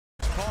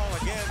Paul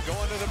again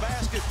going to the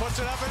basket, puts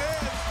it up and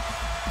in.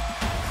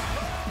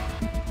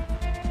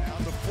 Down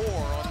to 4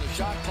 on the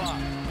shot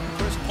clock.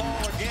 Chris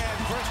Paul again.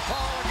 Chris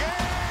Paul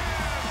again.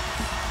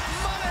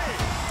 Money.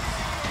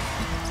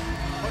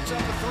 Puts up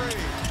a 3.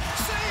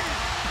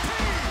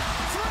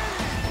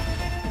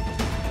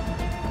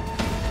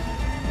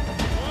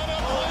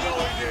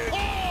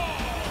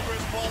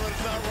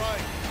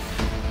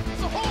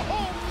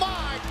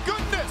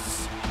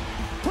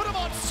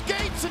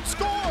 And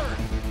scored.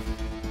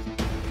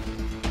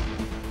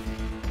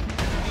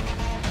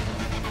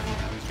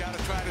 He's got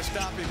to try to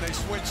stop him. They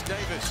switch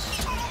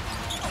Davis.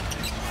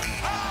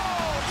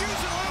 Oh,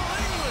 using a little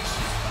English.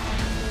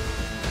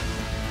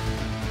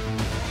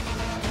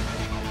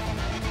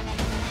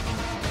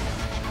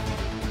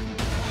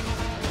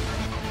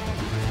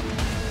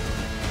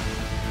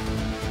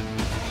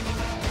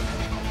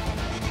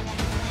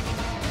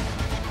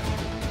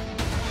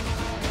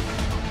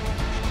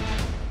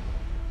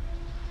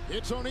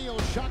 It's O'Neal,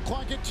 shot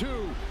clock at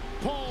 2.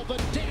 Paul, the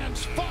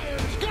dance,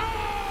 fires, good!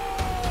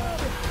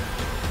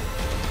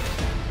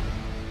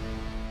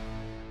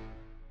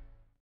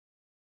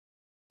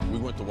 We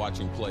went to watch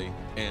him play,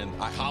 and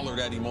I hollered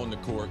at him on the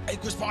court, "Hey,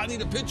 Chris Paul, I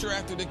need a picture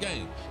after the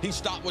game." He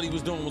stopped what he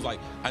was doing and was like,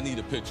 "I need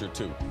a picture,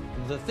 too."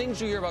 The things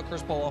you hear about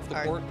Chris Paul off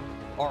the court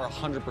are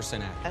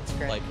 100% accurate. That's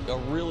great. Like,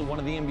 one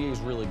of the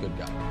NBA's really good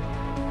guys.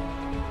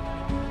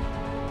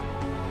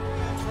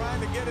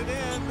 Trying to get it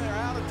in. They're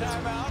out of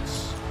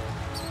timeouts.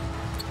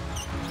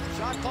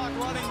 Shot clock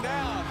running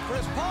down.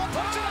 Chris Paul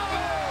puts it up.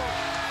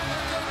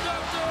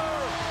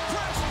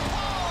 Chris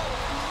Paul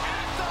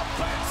at the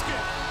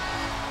basket.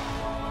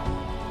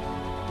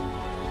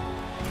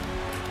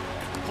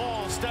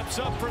 Paul steps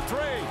up for 3.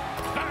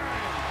 Bang!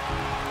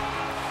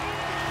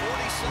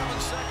 47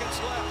 seconds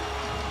left.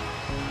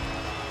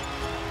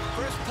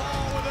 Chris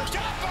Paul with a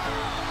jumper.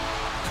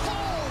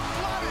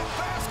 Cold-blooded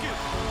basket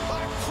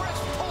by Chris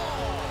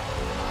Paul.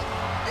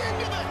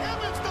 Into the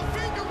heavens, the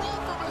finger roll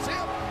from his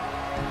hip.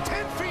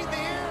 10 feet in the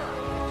air.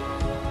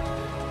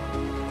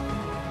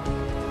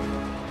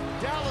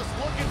 Dallas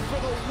looking for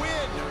the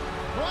win.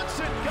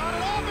 Brunson got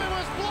it off. It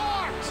was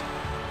blocked.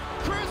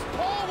 Chris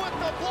Paul with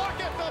the block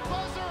at the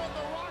buzzer, and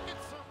the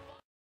Rockets survive.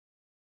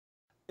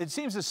 It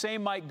seems the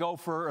same might go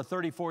for a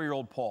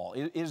 34-year-old Paul.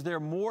 Is there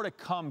more to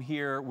come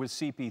here with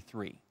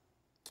CP3?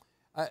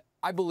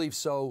 I believe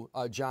so,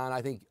 John.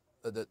 I think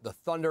the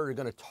Thunder are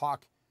going to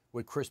talk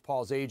with Chris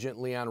Paul's agent,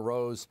 Leon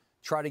Rose,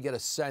 try to get a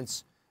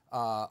sense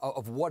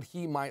of what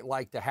he might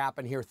like to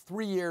happen here.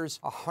 3 years,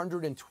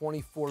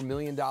 $124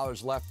 million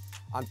left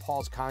on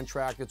Paul's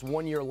contract. It's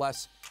 1 year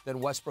less than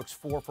Westbrook's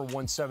 4 for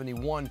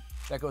 $171.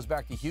 That goes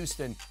back to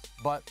Houston.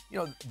 But, you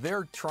know,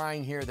 they're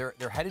trying here.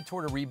 They're headed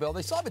toward a rebuild.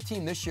 They still have a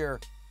team this year,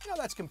 you know,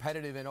 that's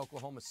competitive in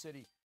Oklahoma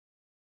City.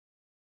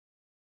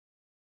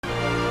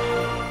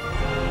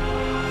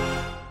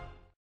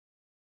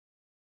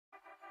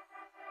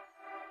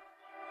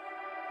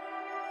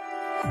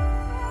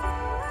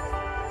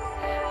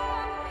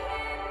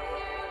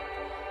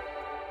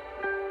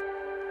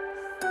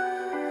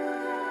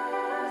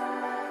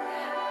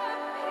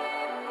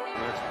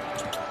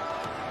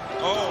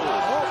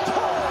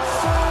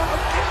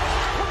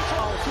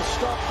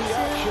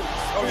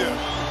 Oh, yeah.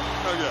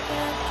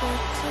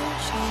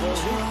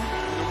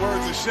 The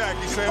words of Shaq,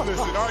 he said,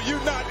 listen, are you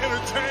not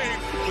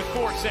entertained? With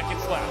 4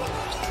 seconds left.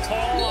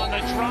 Paul on the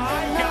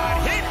drive,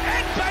 got hit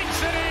and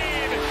banks it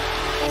in!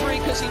 3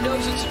 because he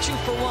knows it's a 2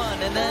 for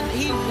 1, and then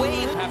he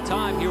waved. Half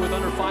time here with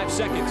under 5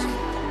 seconds.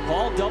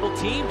 Paul double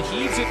teamed,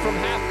 heaves it from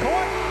half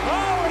court.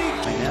 Oh, and he...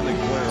 Dynamic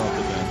player off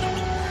the bench.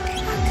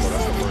 Well,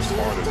 that's the worst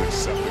part, is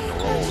accepting the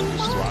role and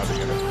just thriving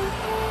in it.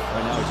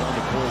 Right now he's on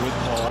the court with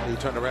Paul. He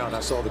turned around, I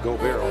saw the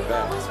Gobert on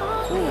that.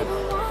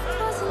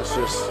 It's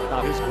just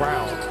not his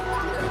ground.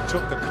 He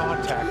took the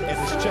contact at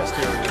his chest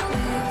area.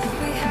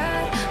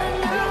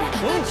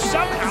 Ooh,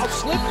 somehow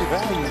slipped the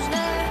values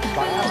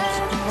by Adams.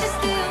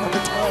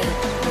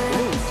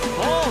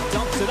 Paul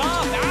dumps it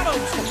off.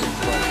 Adams.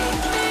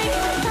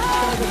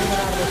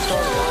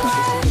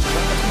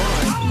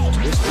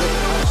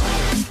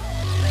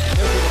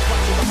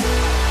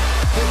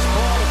 Chris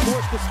Paul, of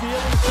course, the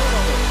steal and the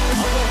turnover.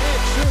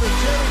 Overhead shooter,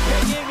 Jerry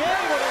picking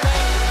in with a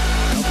lane.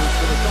 Numbers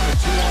for the Thunder,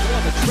 2-on-1.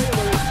 The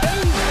trailer is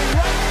phasing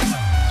right.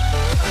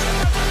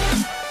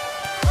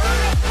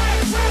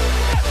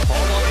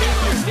 Paul on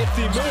Napier,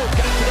 nifty move,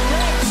 got to the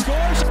rim,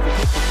 scores.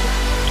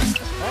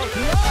 Oh,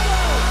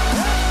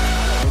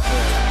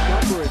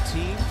 Number of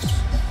teams.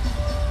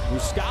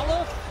 Muscala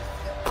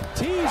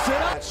tees it up.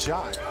 That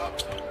shot.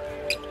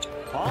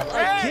 Paul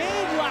again.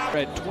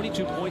 Had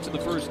 22 points in the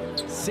first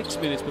 6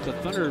 minutes, but the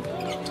Thunder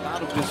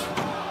out of just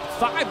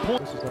 5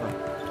 points.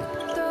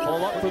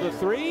 Paul up for the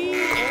 3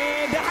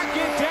 and knock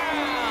it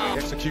down.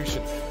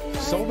 Execution.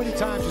 So many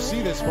times you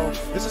see this, folks.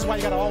 This is why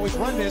you got to always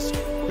run this,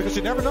 because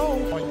you never know.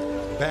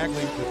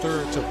 Bagley, the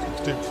third, to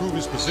improve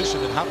his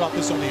position. And how about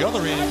this on the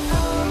other end?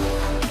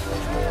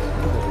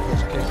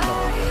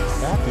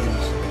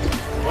 Matthews.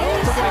 Well,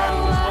 we're going to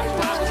keep as much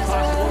time as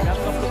possible. Got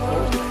enough of the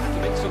floors to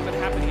make something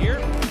happen here.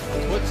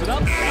 Puts it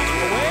up, away.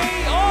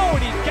 Oh,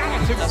 and he got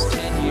it to That's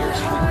 10 years,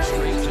 4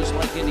 straight, just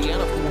like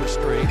Indiana 4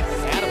 straight.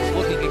 Adams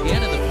looking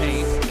again in the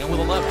paint, and with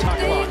a left tuck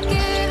lock.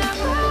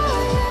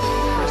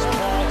 Chris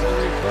Paul to the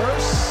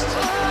reverse.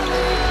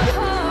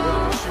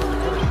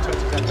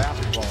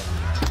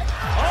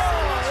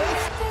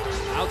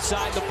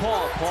 Outside to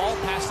Paul. Paul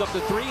passed up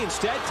the 3,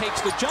 instead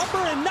takes the jumper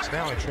and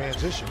now in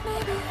transition.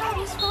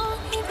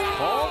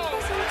 Paul.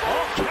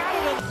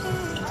 Canada.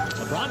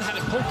 LeBron had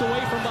it poked away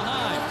from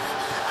behind.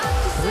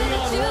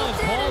 3-on-1.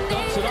 Paul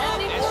dumps it off.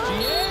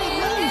 SGA.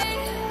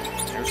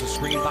 There's a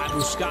screen by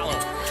Muscala.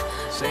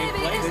 Same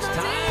play this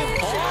time.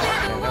 Paul.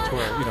 And that's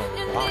where, you know,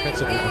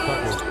 offensively the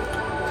Thunder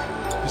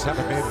just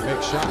haven't been able to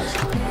make shots.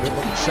 They're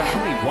looking shot. How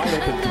many wide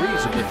open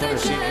threes have the Thunder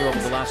seen here over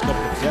the last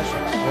couple of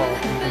possessions? Well,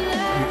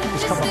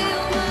 it's come up.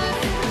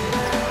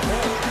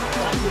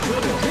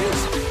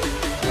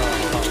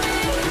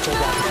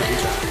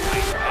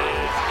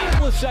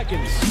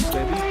 Seconds.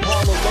 They leave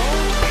Paul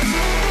alone.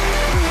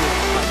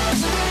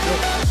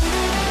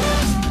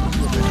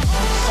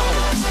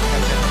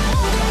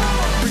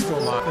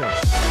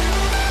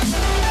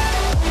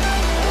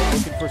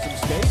 Looking for some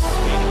space.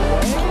 Gaining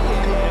away.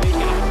 And he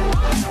got it.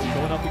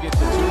 Going up against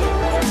the two-way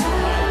player.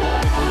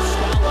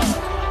 Muscala.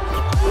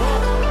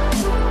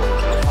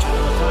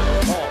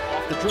 Paul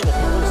off the dribble.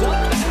 Pulls up.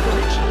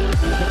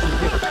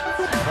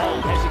 Paul,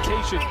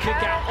 hesitation. Kick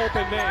out.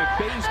 Open man.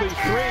 Baisley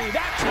 3.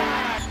 That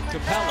time.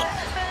 Capella,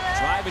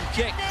 drive and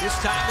kick. This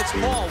time it's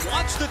Paul.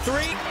 Wants the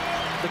 3.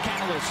 The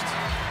catalyst.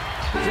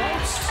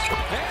 Floats.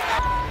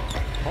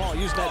 Paul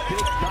used that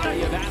big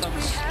body of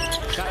Adams.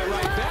 Got it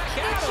right back.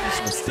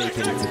 Adams.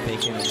 Mistaken to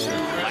think him and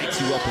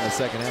lights you up in the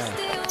second half.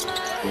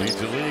 Leads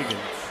the league in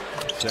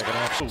second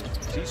half.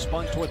 He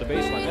spun toward the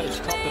baseline. That is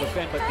tough to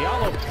defend, but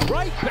Diallo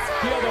right back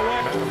the other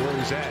way. Where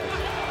he's at.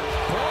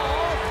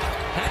 Paul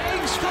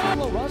hangs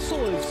from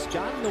Russell has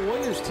gotten the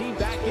Warriors team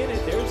back in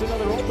it. There's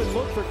another open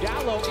look for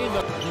Gallo in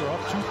the. You're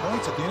up 2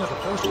 points at the end of the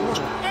first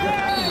quarter. You're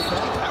happy with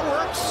that. That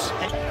works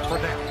for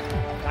them.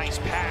 Nice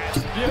pass.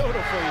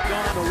 Beautifully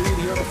done. The lead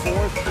here in the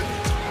 4th.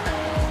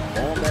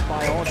 Ball met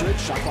by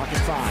Aldridge. Shot clock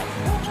at 5.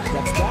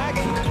 Steps back.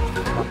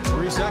 About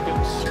 3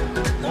 seconds.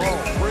 Ball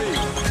free.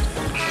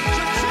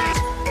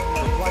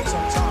 For quite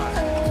some time.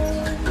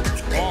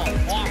 Ball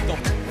off the.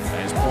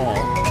 There's Paul.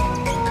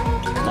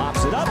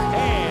 Lobs it up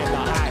and the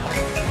high.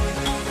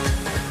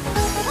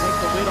 Take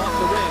the lid off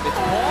the rim. It's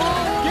Paul.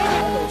 Give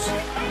it.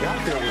 Got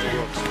there with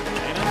Brooks.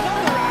 And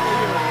another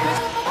alley-oop.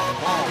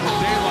 Paul with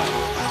daylight.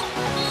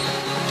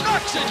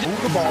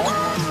 Move the ball.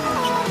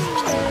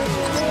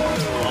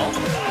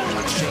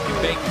 Shake and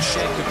bake and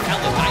shake and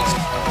Capella. Nice.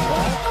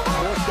 Ball.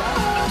 Forced out.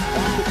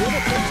 Off the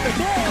dribble. Takes the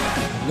ball.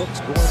 Looks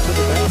going to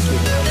the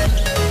basket.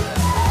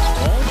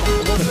 Ball.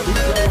 Another free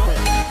throw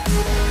line.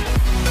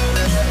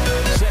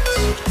 6,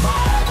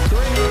 5, 3.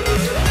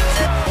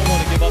 Don't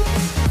want to give up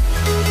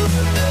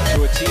to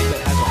a team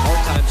that has a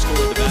hard time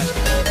scoring the basket.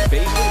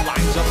 Baisley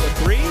lines up the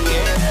 3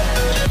 and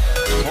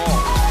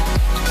Paul.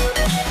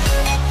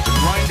 The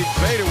grinding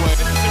fadeaway.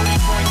 This is the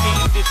 3-point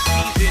game this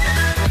season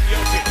from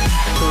Jokic.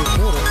 Third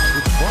quarter,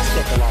 which bumped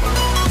up a lot of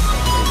runs.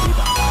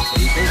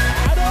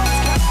 Adams.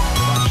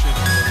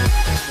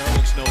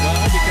 Nerlens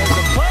Noel because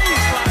the play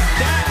is locked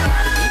down.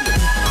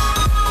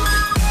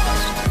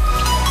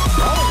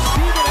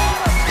 Steven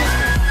Adams.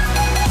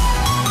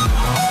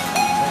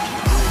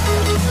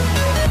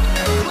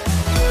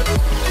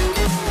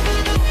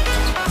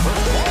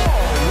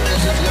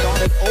 On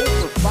it 0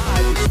 for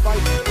 5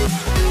 despite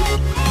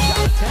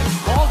shot attempt.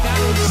 Ball got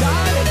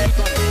inside and he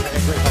got it.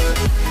 Great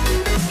hustle.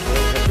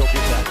 Go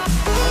get that.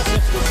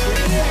 Sets the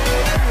screen.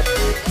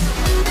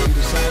 What he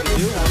decided to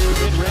do was the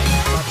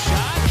mid-range up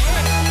shot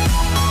and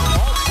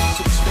Paul sees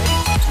some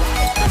space.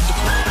 Drives back to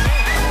Paul.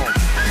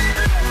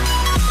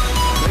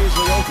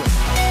 Baisley open.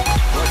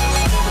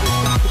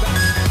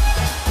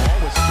 Paul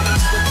was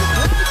space with the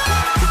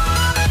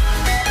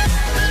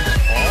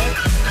Paul.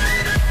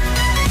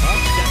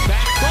 Step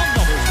back from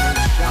numbers.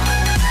 Shot.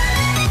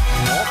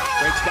 Paul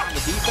breaks down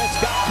the defense.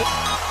 Got it.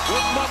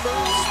 With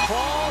numbers.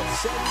 Paul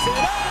sends it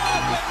up.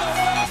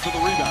 For the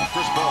rebound,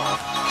 Chris Paul.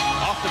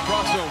 Off the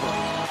crossover.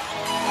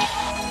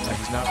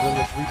 He's not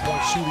really a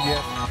 3-point shooter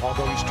yet,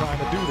 although he's trying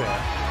to do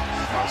that.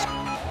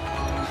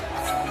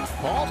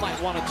 Paul might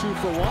want a 2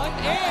 for 1,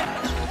 and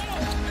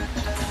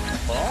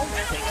Paul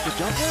takes the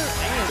jumper,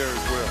 and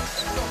There's Will.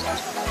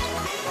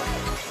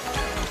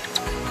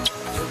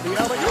 the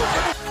alley-oop.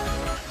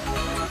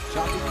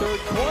 Choppy third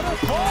quarter.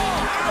 Paul,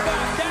 how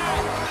about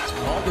that?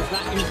 Paul does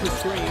not use the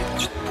screen.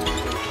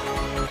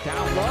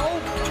 Down low,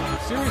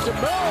 series of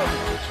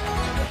moves.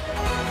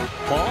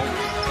 Paul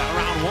got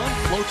around 1,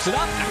 floats it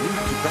up.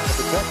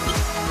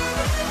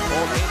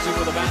 Paul dancing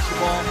with the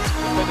basketball,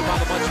 defended by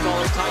the much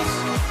smaller Tice.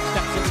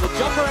 Steps into the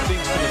jumper.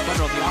 Things to the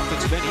Thunder on the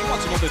offensive end. He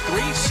wants another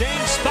 3,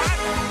 same spot.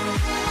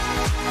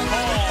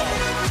 Paul.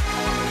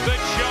 The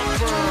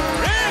jumper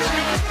is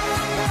good.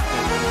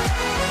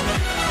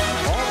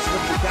 Paul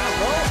slips it down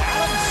low.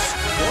 Adams.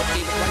 Paul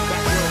gave it right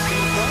back where it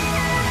came from.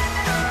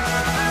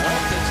 Paul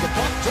takes the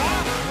pump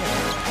drop.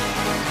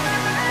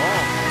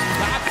 Paul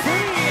not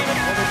free.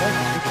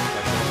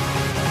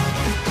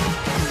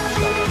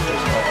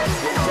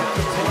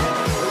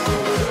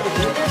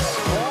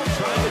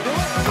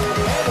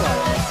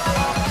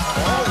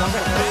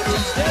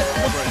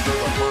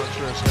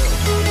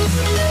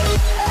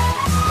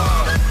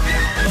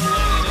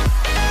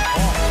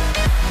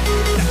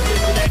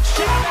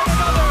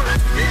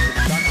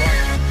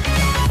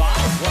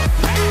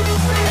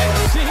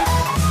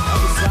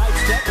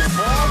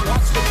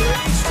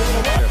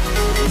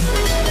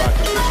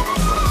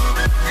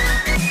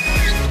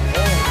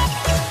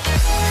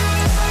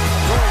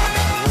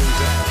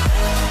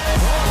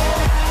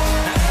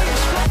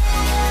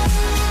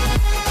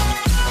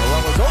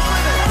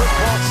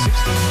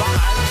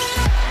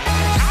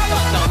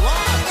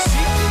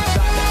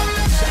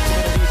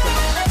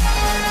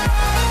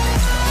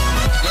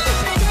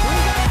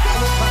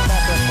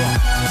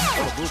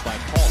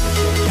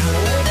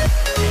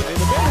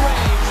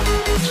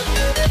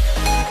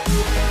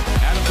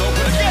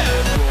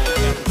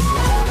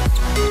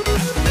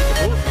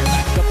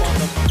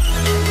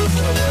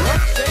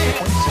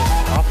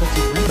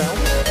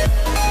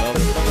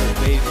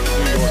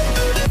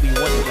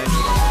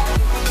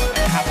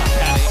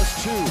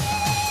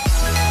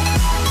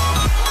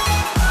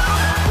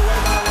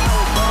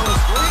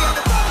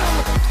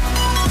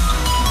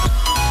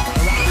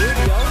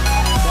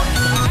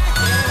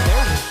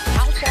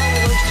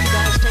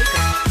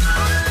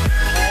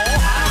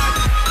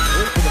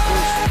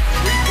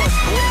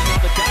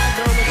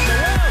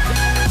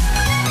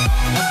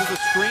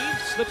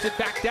 drops it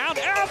back down.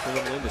 A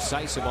little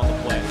indecisive on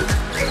the play.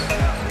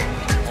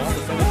 All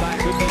defended by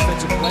a good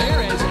defensive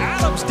player as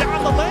Adams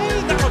down the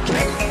lane. That'll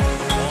kick.